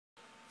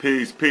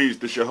Peace, peace.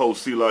 This your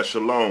host,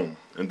 Selah-Shalom,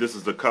 and this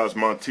is the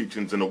Cosmon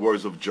Teachings in the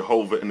words of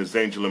Jehovah and his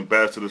angel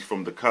ambassadors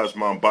from the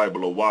Cosmon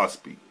Bible,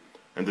 OAHSPE.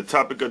 And the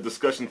topic of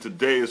discussion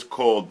today is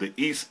called The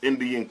East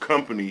Indian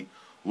Company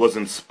Was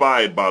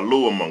Inspired by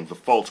Looeamong, the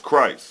False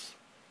Christ.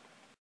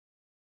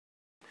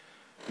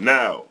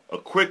 Now, a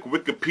quick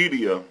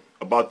Wikipedia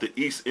about the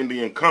East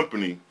Indian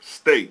Company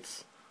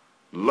states,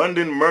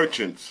 London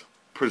merchants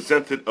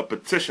presented a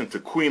petition to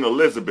Queen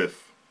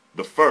Elizabeth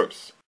I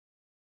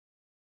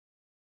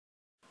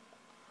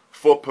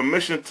for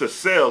permission to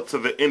sail to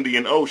the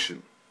Indian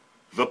Ocean.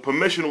 The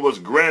permission was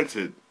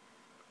granted,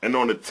 and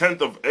on the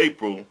 10th of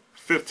April,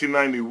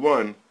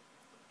 1591,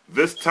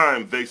 this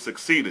time they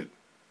succeeded.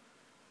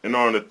 And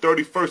on the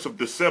 31st of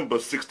December,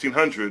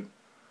 1600,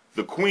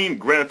 the Queen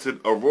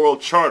granted a royal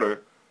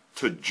charter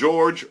to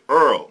George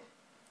Earl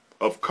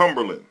of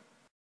Cumberland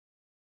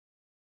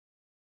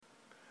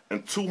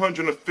and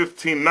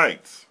 215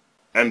 knights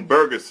and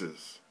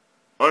burgesses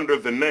under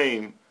the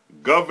name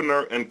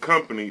Governor and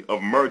Company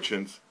of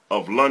Merchants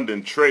of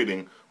London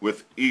trading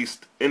with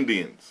East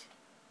Indians.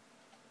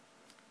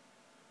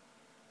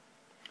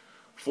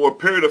 For a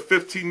period of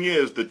 15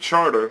 years, the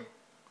charter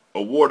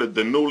awarded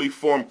the newly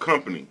formed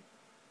company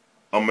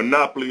a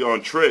monopoly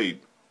on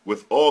trade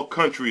with all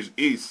countries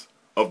east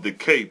of the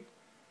Cape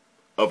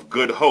of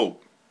Good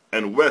Hope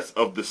and west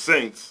of the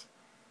Saints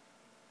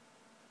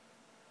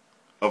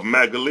of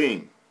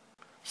Magellan.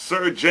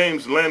 Sir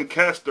James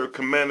Lancaster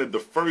commanded the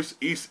first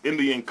East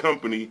Indian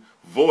Company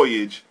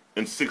voyage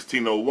in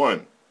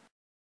 1601.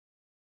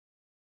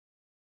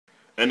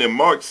 And in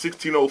March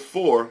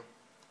 1604,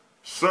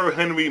 Sir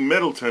Henry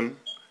Middleton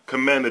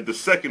commanded the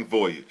second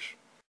voyage.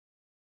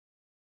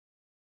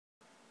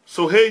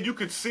 So here you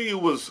could see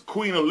it was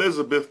Queen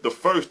Elizabeth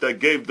I that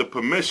gave the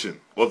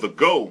permission or the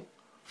go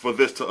for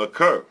this to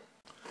occur.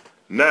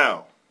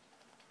 Now,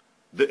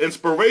 the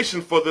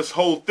inspiration for this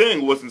whole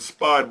thing was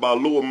inspired by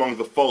Looeamong,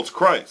 the False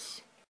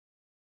Christ.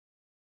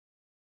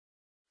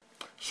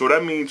 So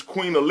that means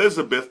Queen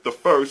Elizabeth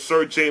I,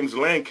 Sir James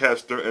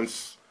Lancaster,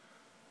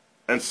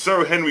 and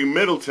Sir Henry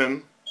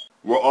Middleton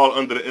were all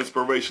under the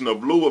inspiration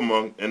of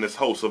Looeamong and his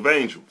host of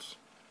angels.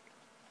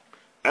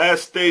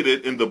 As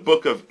stated in the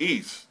Book of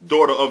East,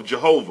 Daughter of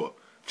Jehovah,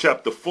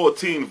 chapter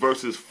 14,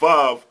 verses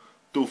 5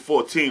 through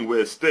 14,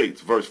 where it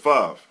states, verse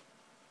 5,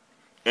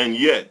 and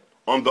yet,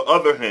 on the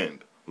other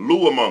hand,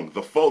 Looeamong,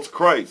 the false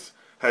Christ,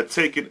 had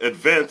taken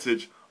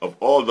advantage of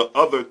all the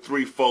other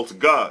three false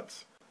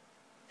gods.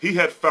 He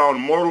had found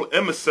mortal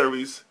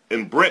emissaries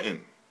in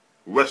Britain,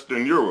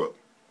 Western Europe,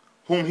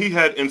 whom he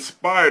had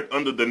inspired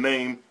under the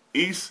name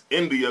East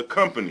India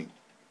Company.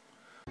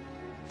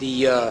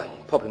 The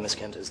poppy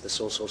miscent is the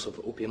sole source of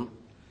opium.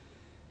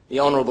 The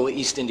Honorable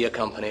East India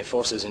Company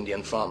forces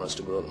Indian farmers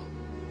to grow them.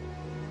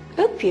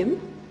 Opium?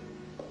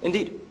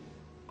 Indeed.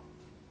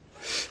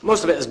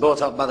 Most of it is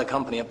bought up by the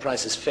company at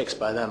prices fixed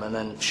by them and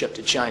then shipped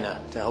to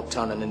China to help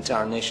turn an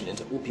entire nation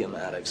into opium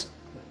addicts.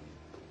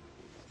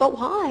 But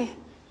why?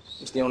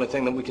 It's the only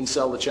thing that we can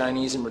sell the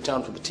Chinese in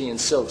return for the tea and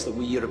silks that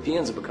we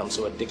Europeans have become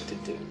so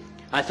addicted to.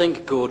 I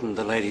think, Gordon,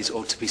 the ladies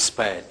ought to be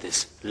spared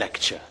this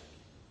lecture.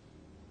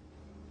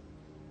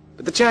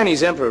 But the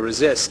Chinese emperor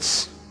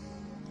resists.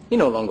 He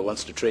no longer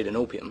wants to trade in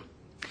opium.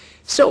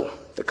 So,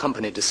 the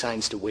company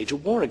decides to wage a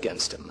war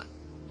against him.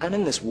 And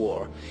in this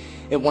war,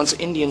 it wants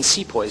Indian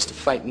sepoys to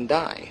fight and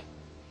die.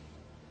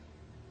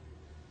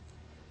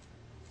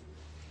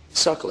 The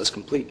circle is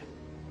complete.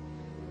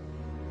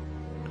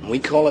 And we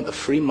call it the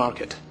free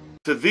market.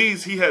 To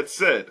these he had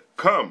said,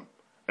 Come,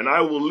 and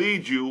I will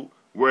lead you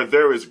where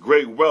there is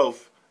great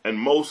wealth and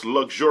most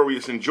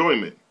luxurious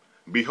enjoyment.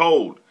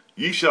 Behold,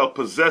 ye shall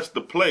possess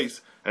the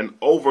place and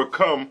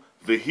overcome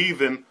the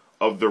heathen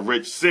of the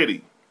rich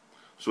city.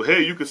 So here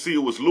you can see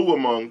it was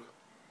Looeamong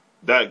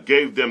that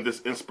gave them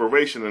this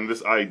inspiration and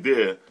this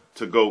idea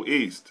to go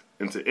east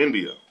into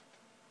India.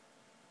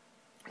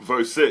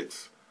 Verse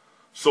 6.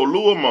 So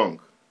Looeamong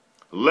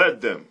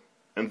led them,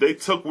 and they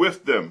took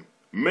with them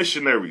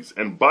missionaries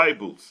and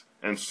Bibles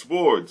and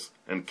swords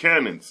and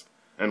cannons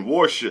and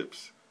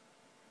warships.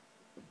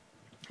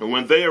 And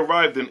when they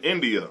arrived in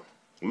India,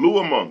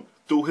 Looeamong,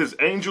 through his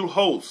angel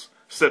hosts,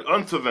 said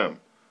unto them,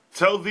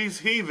 Tell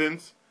these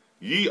heathens,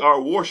 ye are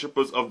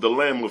worshippers of the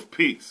Lamb of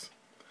Peace,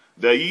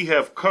 that ye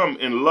have come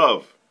in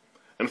love,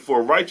 and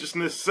for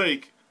righteousness'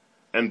 sake,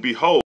 and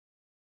behold,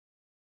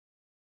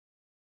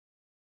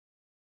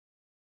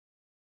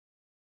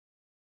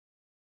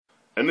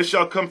 and it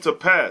shall come to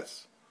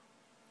pass,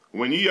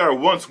 when ye are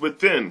once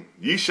within,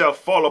 ye shall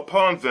fall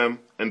upon them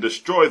and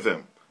destroy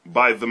them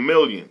by the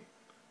million,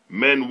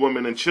 men,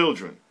 women, and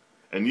children,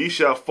 and ye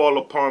shall fall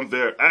upon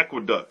their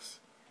aqueducts,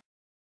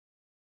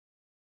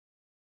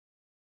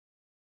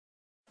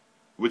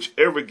 which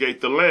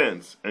irrigate the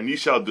lands, and ye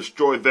shall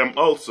destroy them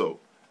also.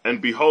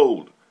 And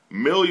behold,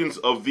 millions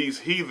of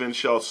these heathen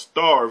shall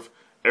starve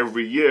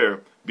every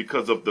year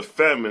because of the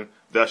famine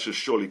that shall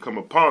surely come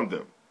upon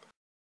them.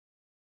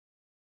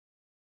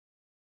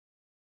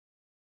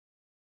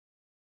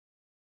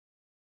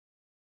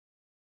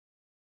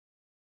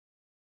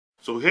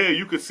 So here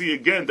you can see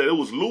again that it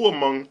was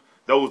Looeamong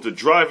that was the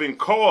driving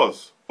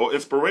cause or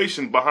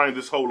inspiration behind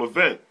this whole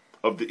event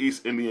of the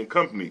East Indian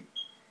Company.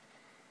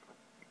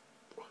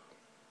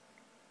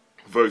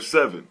 Verse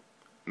 7.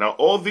 Now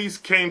all these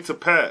came to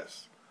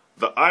pass.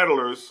 The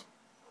idlers,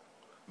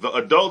 the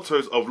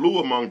adulterers of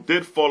Looeamong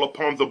did fall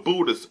upon the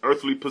Buddhists'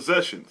 earthly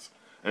possessions,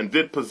 and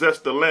did possess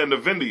the land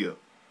of India,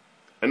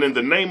 and in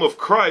the name of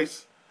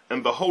Christ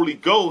and the Holy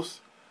Ghost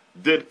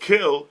did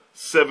kill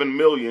 7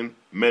 million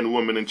men,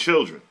 women, and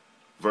children.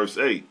 Verse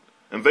 8.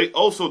 And they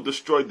also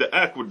destroyed the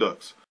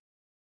aqueducts,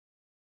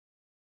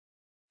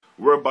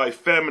 whereby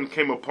famine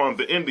came upon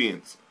the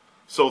Indians,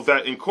 so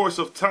that in course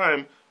of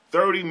time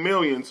 30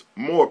 millions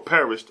more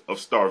perished of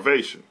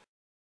starvation.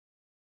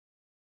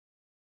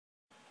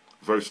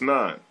 Verse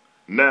 9.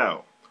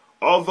 Now,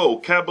 although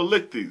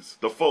Cabalichtes,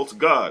 the false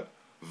god,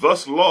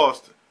 thus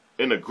lost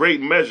in a great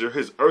measure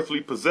his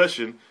earthly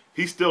possession,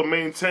 he still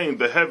maintained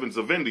the heavens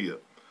of India,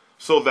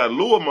 so that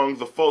Looeamong,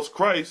 the false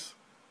Christ,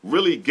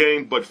 really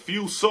gained but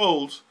few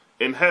souls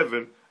in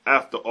heaven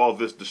after all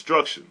this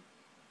destruction.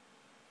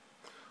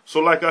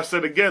 So like I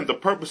said again, the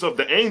purpose of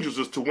the angels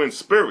is to win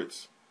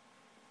spirits.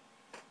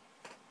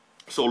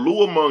 So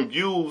Looeamong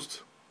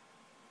used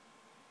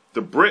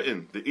the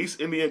Britain, the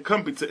East Indian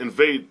Company, to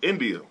invade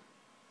India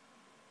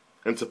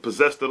and to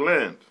possess the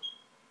land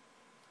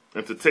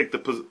and to take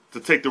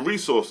the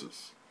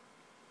resources.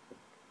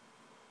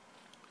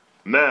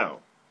 Now,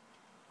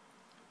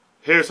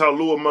 here's how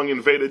Looeamong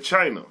invaded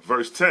China.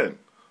 Verse 10.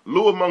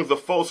 Looeamong the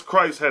false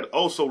Christ had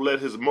also led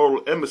his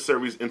moral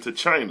emissaries into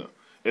China,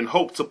 in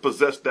hope to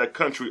possess that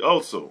country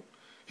also.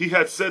 He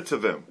had said to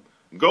them,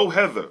 Go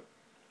hither,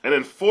 and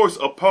enforce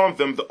upon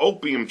them the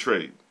opium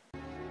trade.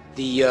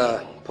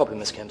 The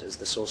populous Kent is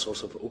the sole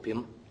source of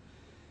opium.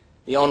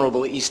 The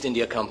Honorable East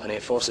India Company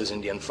forces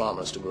Indian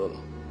farmers to grow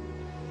them.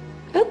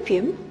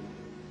 Opium?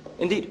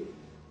 Indeed.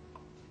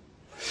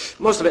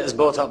 Most of it is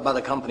bought up by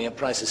the company at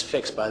prices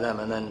fixed by them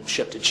and then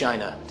shipped to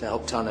China to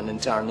help turn an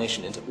entire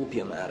nation into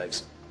opium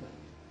addicts.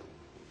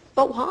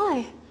 But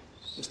why?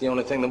 It's the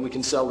only thing that we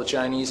can sell the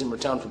Chinese in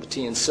return for the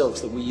tea and silks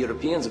that we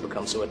Europeans have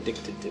become so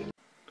addicted to.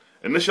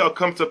 And it shall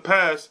come to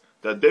pass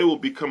that they will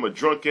become a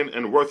drunken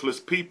and worthless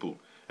people,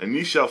 and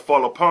ye shall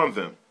fall upon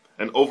them,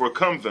 and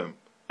overcome them,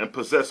 and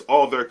possess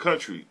all their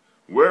country,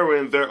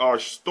 wherein there are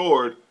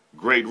stored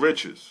great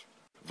riches.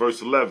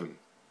 Verse 11.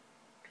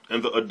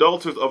 And the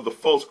adulterers of the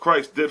false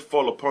Christ did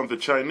fall upon the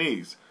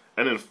Chinese,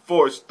 and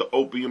enforced the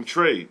opium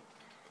trade,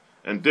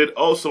 and did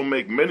also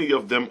make many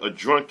of them a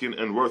drunken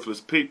and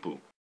worthless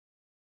people.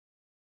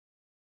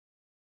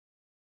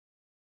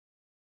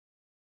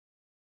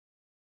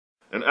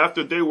 And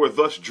after they were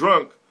thus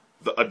drunk,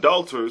 the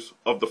adulterers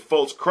of the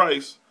false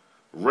Christ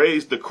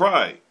raised the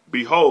cry,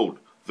 Behold,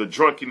 the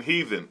drunken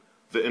heathen,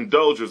 the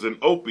indulgers in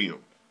opium.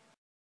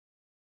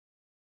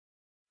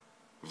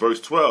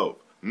 Verse 12.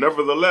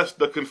 Nevertheless,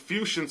 the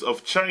Confucians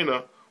of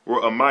China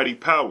were a mighty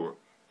power,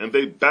 and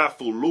they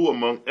baffled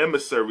Looeamong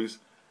emissaries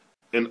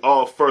in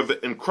all further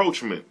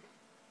encroachment.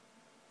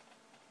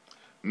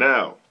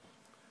 Now,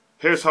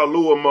 here's how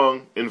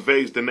Looeamong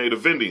invades the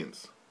native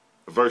Indians.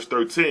 Verse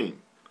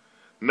 13.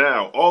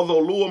 Now,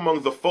 although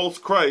Looeamong the false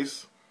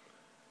Christ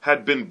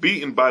had been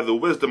beaten by the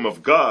wisdom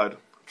of God,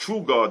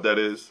 true God that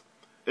is,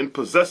 in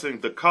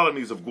possessing the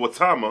colonies of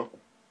Gautama,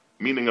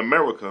 meaning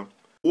America,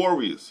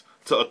 warriors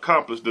to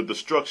accomplish the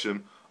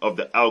destruction of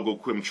the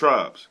Algonquin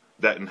tribes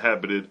that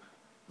inhabited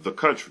the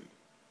country,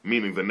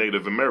 meaning the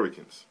Native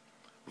Americans.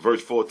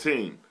 Verse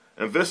 14.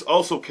 And this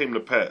also came to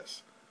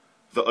pass.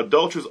 The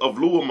adulterers of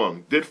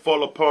Looeamong did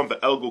fall upon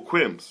the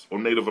Algonquins, or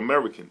Native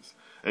Americans,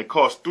 and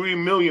caused 3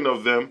 million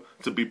of them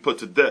to be put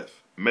to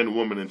death, men,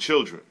 women, and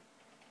children.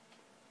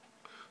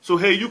 So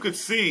here you could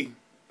see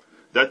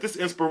that this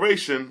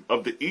inspiration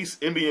of the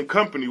East Indian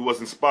Company was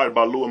inspired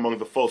by Looeamong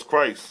the false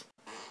Christ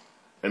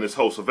and his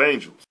host of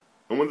angels.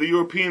 And when the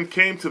Europeans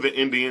came to the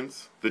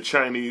Indians, the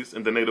Chinese,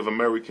 and the Native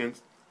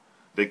Americans,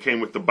 they came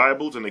with the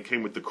Bibles and they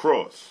came with the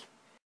cross.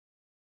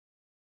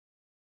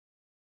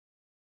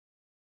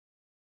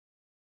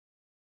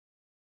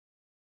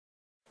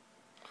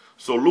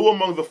 So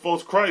Looeamong the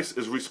false Christ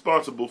is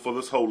responsible for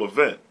this whole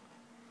event.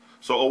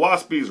 So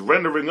OAHSPE is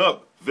rendering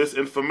up this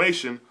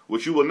information,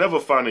 which you will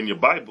never find in your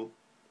Bible,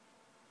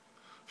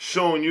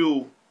 showing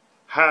you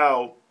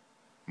how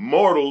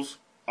mortals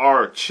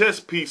are chess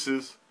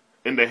pieces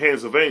in the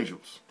hands of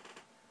angels.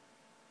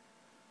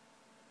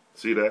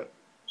 See that?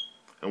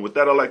 And with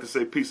that, I'd like to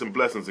say peace and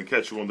blessings and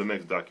catch you on the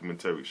next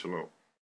documentary. Shalom.